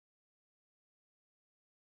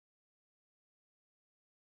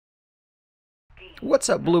What's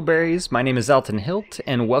up, blueberries? My name is Alton Hilt,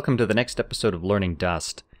 and welcome to the next episode of Learning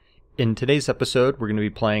Dust. In today's episode, we're going to be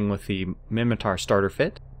playing with the Minmatar Starter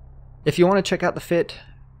Fit. If you want to check out the fit,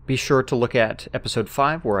 be sure to look at episode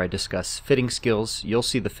 5 where I discuss fitting skills. You'll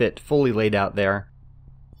see the fit fully laid out there.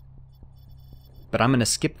 But I'm going to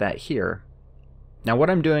skip that here. Now what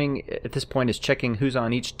I'm doing at this point is checking who's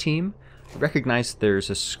on each team. I recognize there's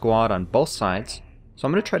a squad on both sides, so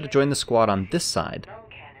I'm going to try to join the squad on this side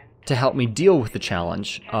to help me deal with the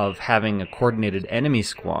challenge of having a coordinated enemy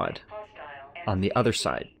squad on the other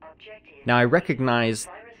side. Now I recognize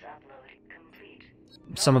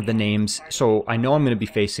some of the names, so I know I'm going to be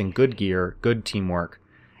facing good gear, good teamwork,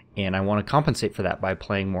 and I want to compensate for that by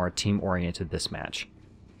playing more team-oriented this match.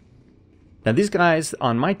 Now these guys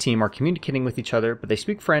on my team are communicating with each other, but they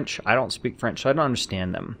speak French. I don't speak French, so I don't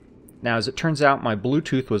understand them. Now as it turns out, my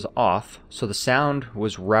Bluetooth was off, so the sound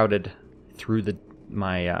was routed through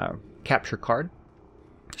my capture card,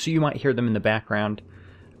 so you might hear them in the background.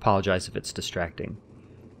 Apologize if it's distracting.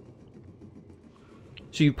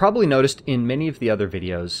 So you probably noticed in many of the other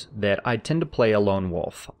videos that I tend to play a lone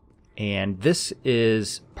wolf, and this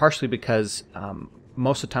is partially because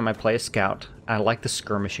most of the time I play a scout. I like the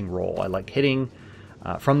skirmishing role. I like hitting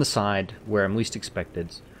from the side where I'm least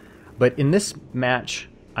expected, but in this match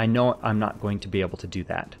I know I'm not going to be able to do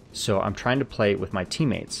that, so I'm trying to play with my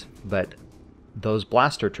teammates, but those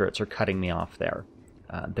blaster turrets are cutting me off there.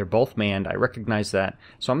 They're both manned, I recognize that,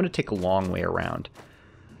 so I'm going to take a long way around.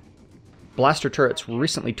 Blaster turrets were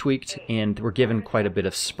recently tweaked and were given quite a bit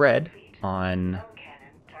of spread on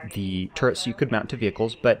the turrets you could mount to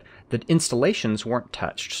vehicles, but the installations weren't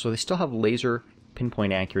touched, so they still have laser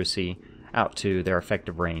pinpoint accuracy out to their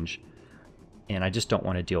effective range, and I just don't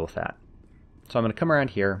want to deal with that. So I'm going to come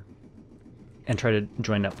around here and try to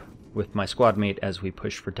join up with my squad mate as we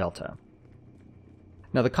push for Delta.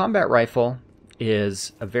 Now the combat rifle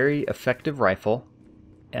is a very effective rifle.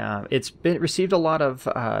 It's received a lot of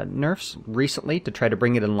nerfs recently to try to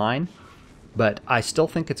bring it in line, but I still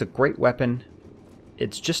think it's a great weapon.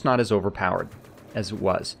 It's just not as overpowered as it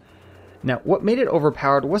was. Now what made it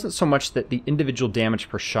overpowered wasn't so much that the individual damage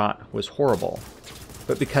per shot was horrible,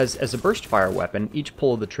 but because as a burst fire weapon, each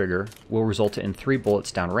pull of the trigger will result in 3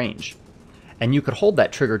 bullets downrange. And you could hold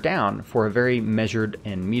that trigger down for a very measured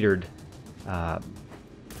and metered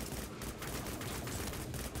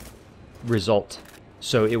result.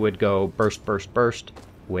 So it would go burst, burst, burst,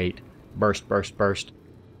 wait, burst, burst, burst.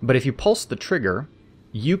 But if you pulse the trigger,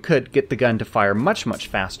 you could get the gun to fire much, much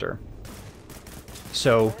faster.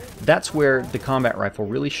 So that's where the combat rifle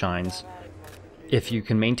really shines. If you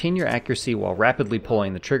can maintain your accuracy while rapidly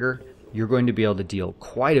pulling the trigger, you're going to be able to deal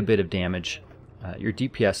quite a bit of damage. Your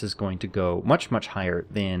DPS is going to go much, much higher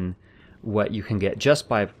than what you can get just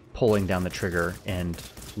by pulling down the trigger and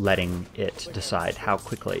letting it decide how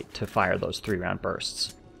quickly to fire those 3-round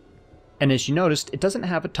bursts. And as you noticed, it doesn't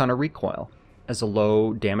have a ton of recoil. As a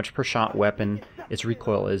low damage per shot weapon, its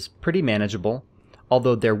recoil is pretty manageable,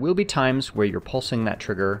 although there will be times where you're pulsing that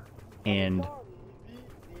trigger and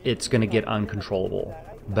it's going to get uncontrollable.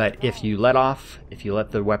 But if you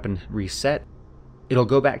let the weapon reset, it'll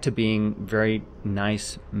go back to being very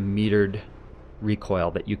nice metered recoil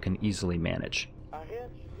that you can easily manage.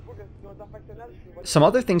 Some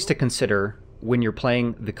other things to consider when you're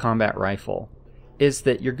playing the combat rifle is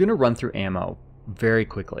that you're going to run through ammo very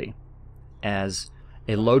quickly. As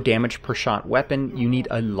a low damage per shot weapon, you need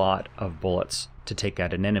a lot of bullets to take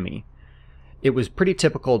out an enemy. It was pretty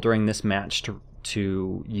typical during this match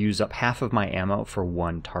to use up half of my ammo for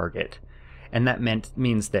one target, and that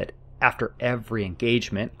means that after every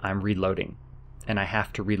engagement I'm reloading, and I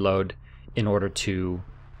have to reload in order to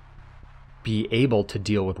be able to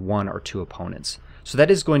deal with 1 or 2 opponents. So that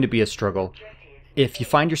is going to be a struggle. If you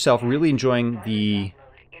find yourself really enjoying the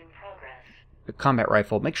combat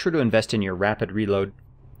rifle, make sure to invest in your rapid reload,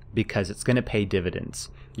 because it's going to pay dividends.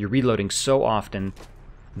 You're reloading so often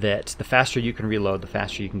that the faster you can reload, the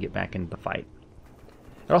faster you can get back into the fight.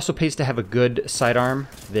 It also pays to have a good sidearm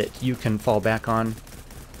that you can fall back on.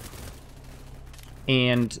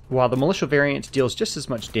 And while the militia variant deals just as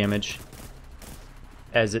much damage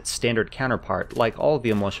as its standard counterpart, like all of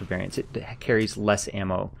the militia variants, it carries less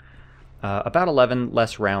ammo, about 11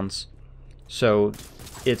 less rounds. So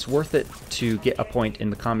it's worth it to get a point in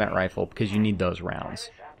the combat rifle because you need those rounds.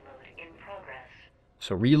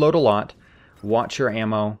 So reload a lot, watch your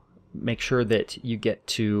ammo, make sure that you get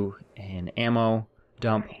to an ammo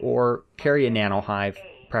dump or carry a nano hive,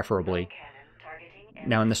 preferably.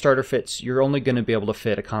 Now in the starter fits, you're only going to be able to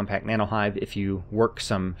fit a compact nano hive if you work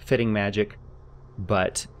some fitting magic,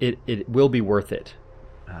 but it will be worth it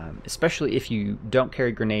especially if you don't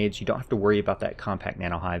carry grenades. You don't have to worry about that compact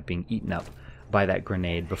nanohive being eaten up by that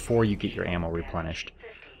grenade before you get your ammo replenished,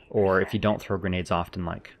 or if you don't throw grenades often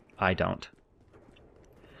like I don't.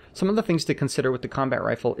 Some of the things to consider with the combat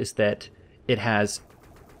rifle is that it has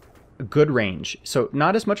good range. So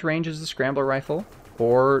not as much range as the scrambler rifle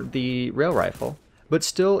or the rail rifle, but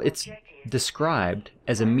still it's described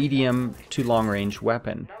as a medium to long range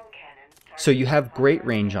weapon. So you have great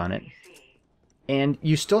range on it, and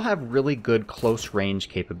you still have really good close range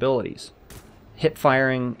capabilities. Hip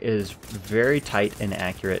firing is very tight and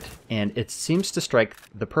accurate, and it seems to strike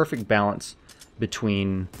the perfect balance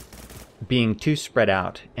between being too spread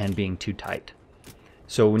out and being too tight.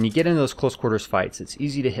 So when you get into those close quarters fights, it's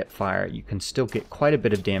easy to hip fire. You can still get quite a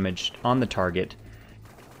bit of damage on the target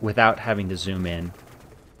without having to zoom in.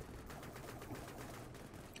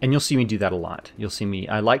 And you'll see me do that a lot. You'll see me,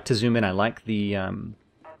 I like to zoom in. I like the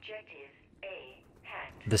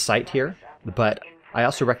sight here, but I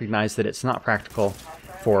also recognize that it's not practical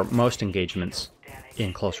for most engagements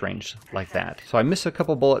in close range like that. So I miss a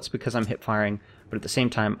couple bullets because I'm hip firing, but at the same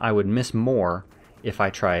time I would miss more if I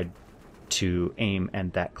tried to aim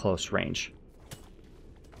at that close range.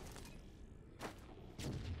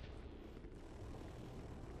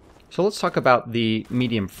 So let's talk about the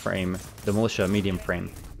medium frame, the militia medium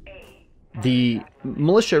frame. The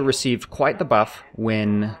militia received quite the buff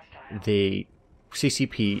when the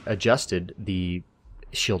CCP adjusted the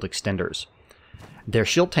shield extenders. They're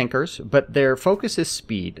shield tankers, but their focus is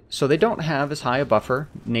speed, so they don't have as high a buffer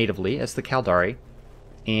natively as the Caldari,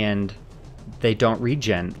 and they don't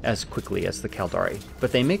regen as quickly as the Caldari,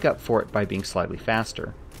 but they make up for it by being slightly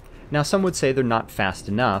faster. Now some would say they're not fast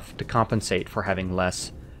enough to compensate for having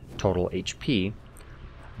less total HP,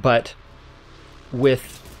 but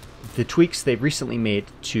with the tweaks they've recently made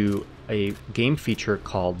to a game feature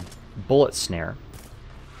called Bullet Snare,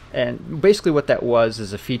 and basically what that was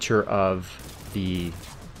is a feature of the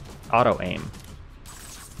auto-aim.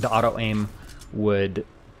 The auto-aim would,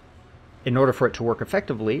 in order for it to work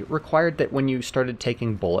effectively, required that when you started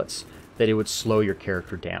taking bullets, that it would slow your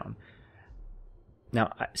character down.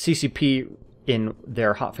 Now, CCP in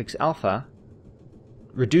their hotfix alpha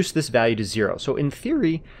reduced this value to 0. So in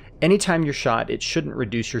theory, anytime you're shot, it shouldn't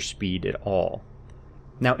reduce your speed at all.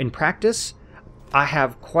 Now in practice, I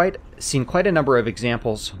have seen quite a number of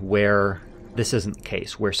examples where this isn't the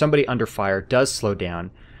case, where somebody under fire does slow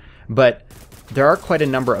down, but there are quite a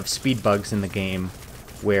number of speed bugs in the game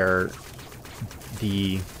where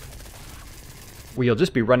you'll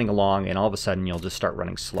just be running along and all of a sudden you'll just start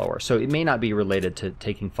running slower. So it may not be related to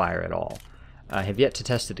taking fire at all. I have yet to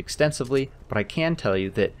test it extensively, but I can tell you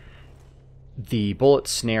that the bullet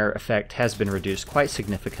snare effect has been reduced quite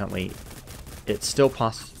significantly.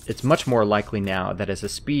 It's much more likely now that as a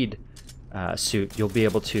speed suit, you'll be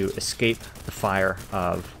able to escape the fire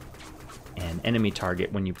of an enemy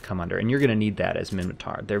target when you come under, and you're going to need that as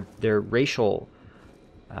Minmatar. Their racial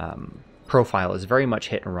profile is very much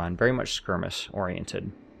hit and run, very much skirmish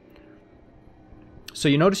oriented. So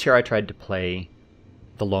you notice here I tried to play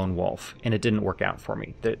the lone wolf, and it didn't work out for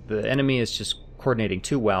me. The enemy is just coordinating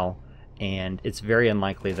too well, and it's very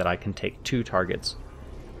unlikely that I can take 2 targets,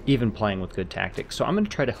 even playing with good tactics. So I'm going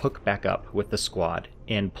to try to hook back up with the squad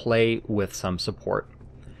and play with some support,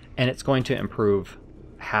 and it's going to improve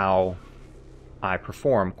how I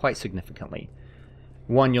perform quite significantly.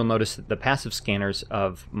 One, you'll notice that the passive scanners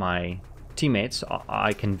of my teammates,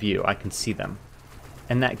 I can view, I can see them,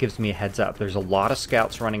 and that gives me a heads up. There's a lot of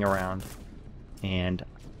scouts running around, and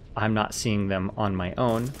I'm not seeing them on my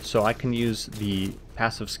own, so I can use the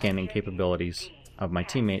passive scanning capabilities of my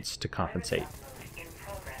teammates to compensate.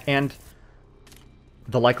 And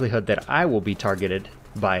the likelihood that I will be targeted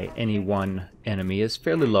by any one enemy is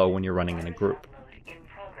fairly low when you're running in a group.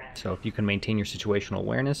 So if you can maintain your situational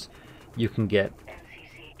awareness, you can get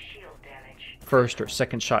first or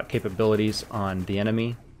second shot capabilities on the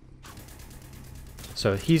enemy.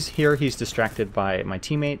 So he's distracted by my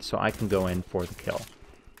teammate, so I can go in for the kill.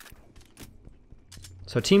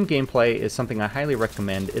 So team gameplay is something I highly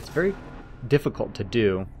recommend. It's very difficult to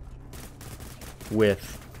do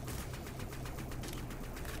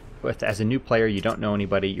as a new player. You don't know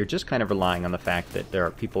anybody. You're just kind of relying on the fact that there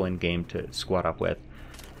are people in game to squad up with.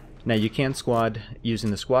 Now you can squad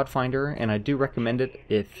using the squad finder, and I do recommend it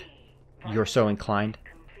if you're so inclined,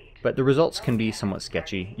 but the results can be somewhat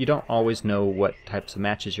sketchy. You don't always know what types of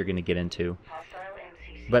matches you're going to get into,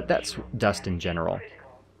 but that's Dust in general.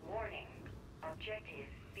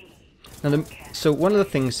 Now so one of the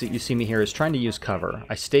things that you see me here is trying to use cover.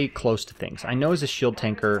 I stay close to things. I know as a shield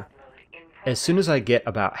tanker, as soon as I get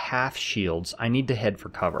about half shields, I need to head for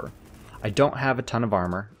cover. I don't have a ton of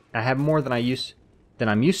armor. I have more than I'm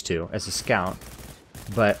used to as a scout,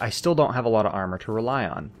 but I still don't have a lot of armor to rely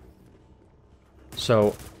on.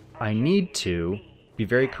 So I need to be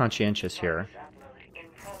very conscientious here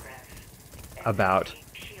about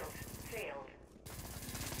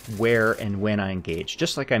where and when I engage.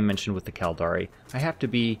 Just like I mentioned with the Caldari, I have to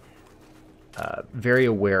be very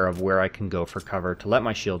aware of where I can go for cover to let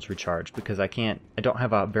my shields recharge, because I don't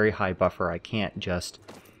have a very high buffer. I can't just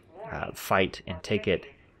fight and take it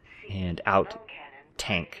and out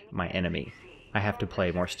tank my enemy. I have to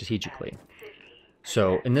play more strategically.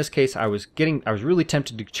 So in this case, I was really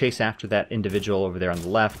tempted to chase after that individual over there on the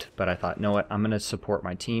left, but I thought, know what, I'm going to support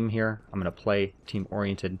my team here. I'm going to play team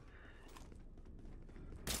oriented,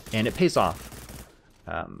 and it pays off.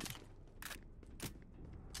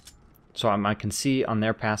 So I can see on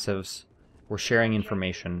their passives, we're sharing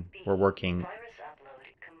information, we're working.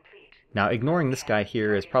 Now, ignoring this guy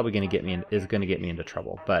here is probably going to get me into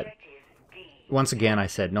trouble. But once again, I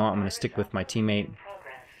said, no, I'm going to stick with my teammate.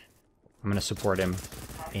 I'm going to support him.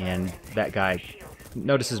 And that guy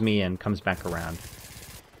notices me and comes back around.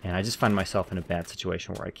 And I just find myself in a bad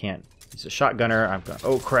situation where I can't. He's a shotgunner. I'm going,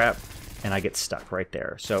 oh crap, and I get stuck right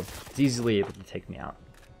there. So he's easily able to take me out.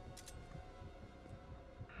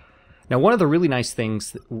 Now, one of the really nice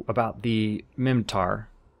things about the Minmatar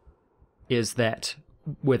is that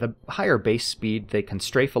with a higher base speed, they can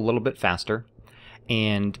strafe a little bit faster,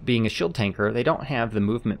 and being a shield tanker, they don't have the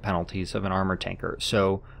movement penalties of an armor tanker,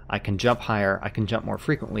 so I can jump higher, I can jump more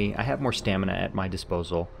frequently, I have more stamina at my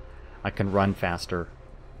disposal, I can run faster,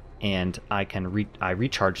 and I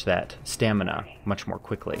recharge that stamina much more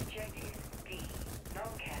quickly.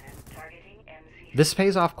 This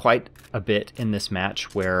pays off quite a bit in this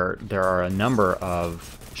match, where there are a number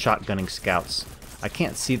of shotgunning scouts. I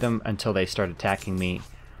can't see them until they start attacking me,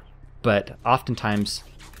 but oftentimes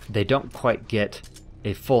they don't quite get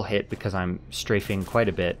a full hit because I'm strafing quite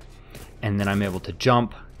a bit, and then I'm able to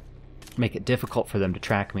jump, make it difficult for them to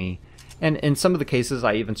track me, and in some of the cases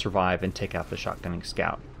I even survive and take out the shotgunning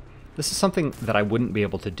scout. This is something that I wouldn't be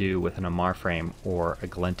able to do with an Amarr frame or a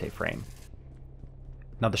Galente frame.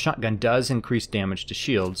 Now, the shotgun does increase damage to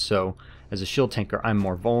shields, so as a shield tanker I'm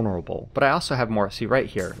more vulnerable, but I also have more. See, right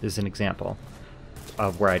here is an example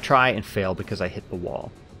of where I try and fail because I hit the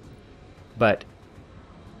wall. But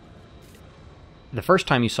the first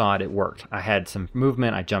time you saw it, it worked. I had some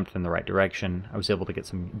movement, I jumped in the right direction, I was able to get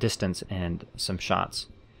some distance and some shots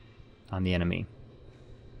on the enemy.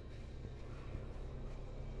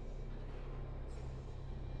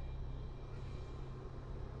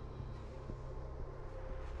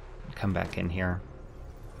 Come back in here.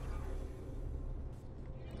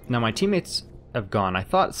 Now my teammates have gone. I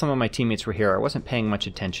thought some of my teammates were here. I wasn't paying much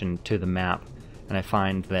attention to the map, and I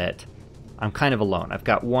find that I'm kind of alone. I've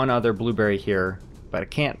got one other blueberry here, but I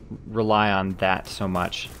can't rely on that so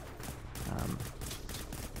much.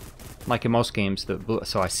 Like in most games,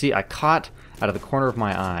 so I caught out of the corner of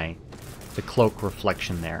my eye the cloak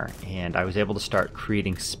reflection there, and I was able to start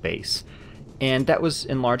creating space. And that was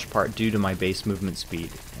in large part due to my base movement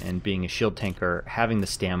speed, and being a shield tanker, having the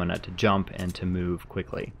stamina to jump and to move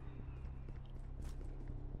quickly.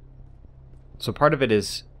 So part of it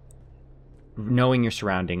is knowing your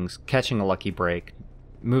surroundings, catching a lucky break,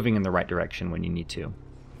 moving in the right direction when you need to.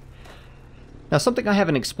 Now, something I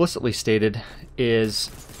haven't explicitly stated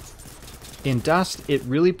is in Dust, it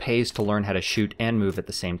really pays to learn how to shoot and move at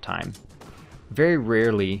the same time. Very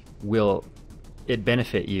rarely will it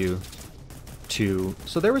benefit you to...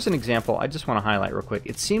 So there was an example I just want to highlight real quick.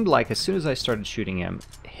 It seemed like as soon as I started shooting him,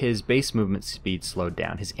 his base movement speed slowed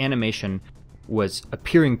down. His animation was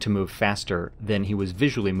appearing to move faster than he was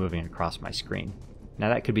visually moving across my screen. Now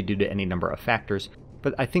that could be due to any number of factors,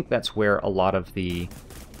 but I think that's where a lot of the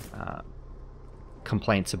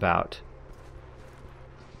complaints about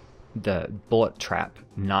the bullet trap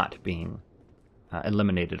not being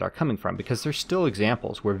eliminated are coming from, because there's still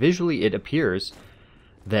examples where visually it appears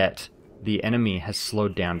that the enemy has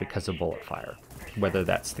slowed down because of bullet fire, whether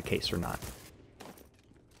that's the case or not.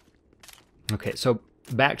 Okay, so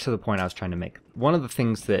back to the point I was trying to make. One of the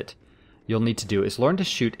things that you'll need to do is learn to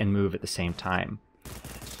shoot and move at the same time.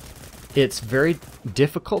 It's very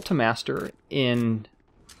difficult to master in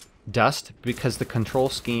Dust because the control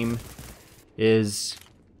scheme is,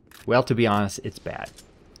 well, to be honest, it's bad.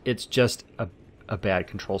 It's just a bad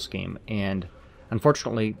control scheme, and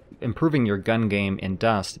unfortunately, improving your gun game in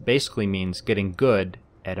Dust basically means getting good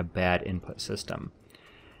at a bad input system.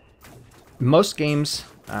 Most games,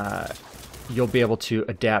 you'll be able to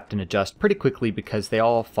adapt and adjust pretty quickly because they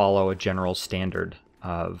all follow a general standard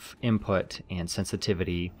of input and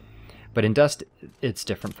sensitivity. But in Dust, it's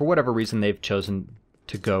different. For whatever reason, they've chosen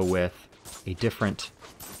to go with a different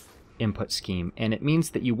input scheme, and it means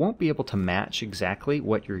that you won't be able to match exactly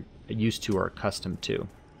what you're used to or accustomed to.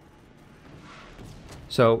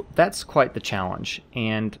 So that's quite the challenge,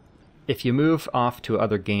 and if you move off to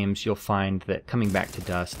other games, you'll find that coming back to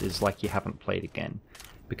Dust is like you haven't played again,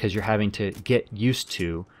 because you're having to get used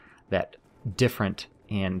to that different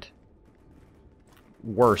and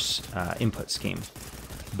worse input scheme.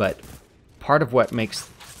 But part of what makes...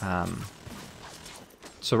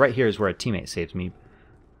 so right here is where a teammate saves me,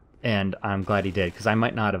 and I'm glad he did, because I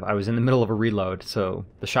might not have. I was in the middle of a reload, so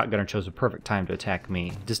the shotgunner chose a perfect time to attack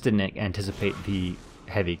me. Just didn't anticipate the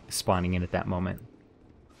heavy spawning in at that moment.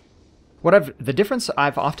 The difference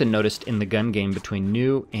I've often noticed in the gun game between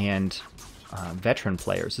new and veteran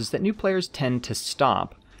players is that new players tend to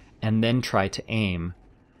stop and then try to aim,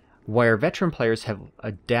 where veteran players have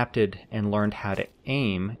adapted and learned how to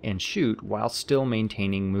aim and shoot while still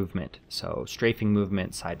maintaining movement. So strafing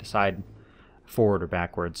movement, side to side, forward or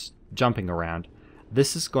backwards, jumping around.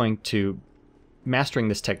 Mastering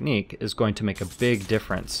this technique is going to make a big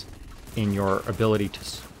difference in your ability to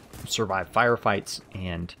survive firefights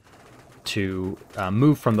and to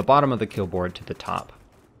move from the bottom of the kill board to the top.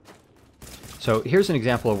 So here's an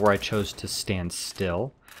example of where I chose to stand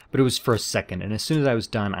still, but it was for a second, and as soon as I was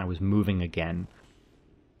done, I was moving again.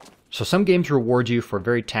 So some games reward you for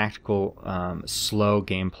very tactical, slow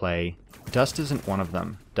gameplay. Dust isn't one of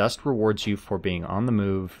them. Dust rewards you for being on the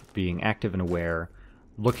move, being active and aware,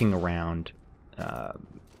 looking around,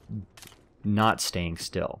 not staying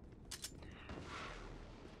still.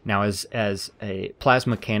 Now, as a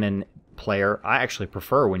plasma cannon player, I actually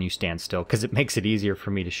prefer when you stand still because it makes it easier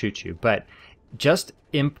for me to shoot you. But just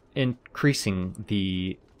increasing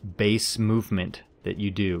the base movement that you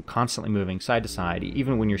do, constantly moving side to side,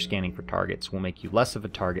 even when you're scanning for targets, will make you less of a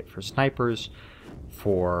target for snipers,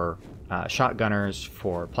 for shotgunners,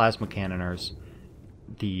 for plasma cannoners.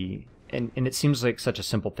 And it seems like such a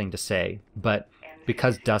simple thing to say, but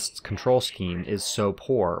because Dust's control scheme is so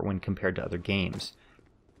poor when compared to other games,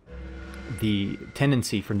 the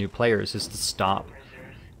tendency for new players is to stop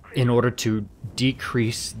in order to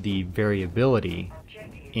decrease the variability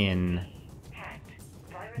in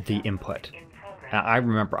the input. I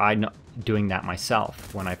remember doing that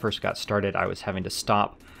myself. When I first got started, I was having to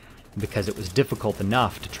stop because it was difficult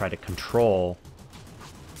enough to try to control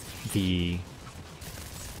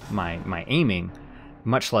my aiming,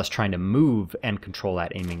 much less trying to move and control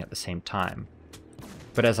that aiming at the same time.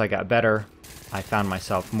 But as I got better, I found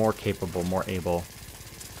myself more capable, more able.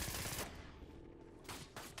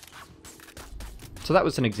 So that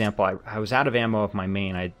was an example. I was out of ammo of my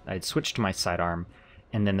main. I'd switched to my sidearm,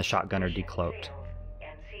 and then the shotgunner decloaked.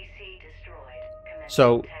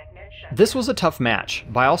 So this was a tough match.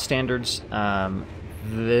 By all standards,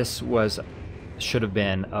 this should have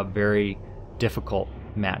been a very difficult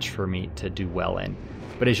match for me to do well in.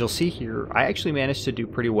 But as you'll see here, I actually managed to do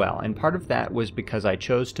pretty well. And part of that was because I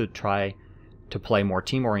chose to try to play more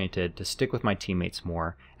team-oriented, to stick with my teammates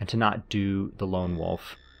more, and to not do the lone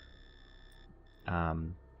wolf.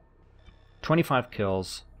 25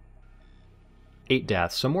 kills, 8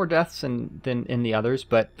 deaths. So more deaths than in the others,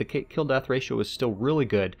 but the kill-death ratio was still really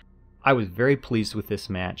good. I was very pleased with this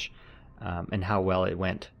match and how well it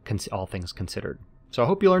went, all things considered. So I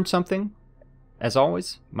hope you learned something. As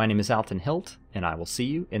always, my name is Alton Hilt, and I will see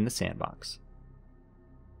you in the sandbox.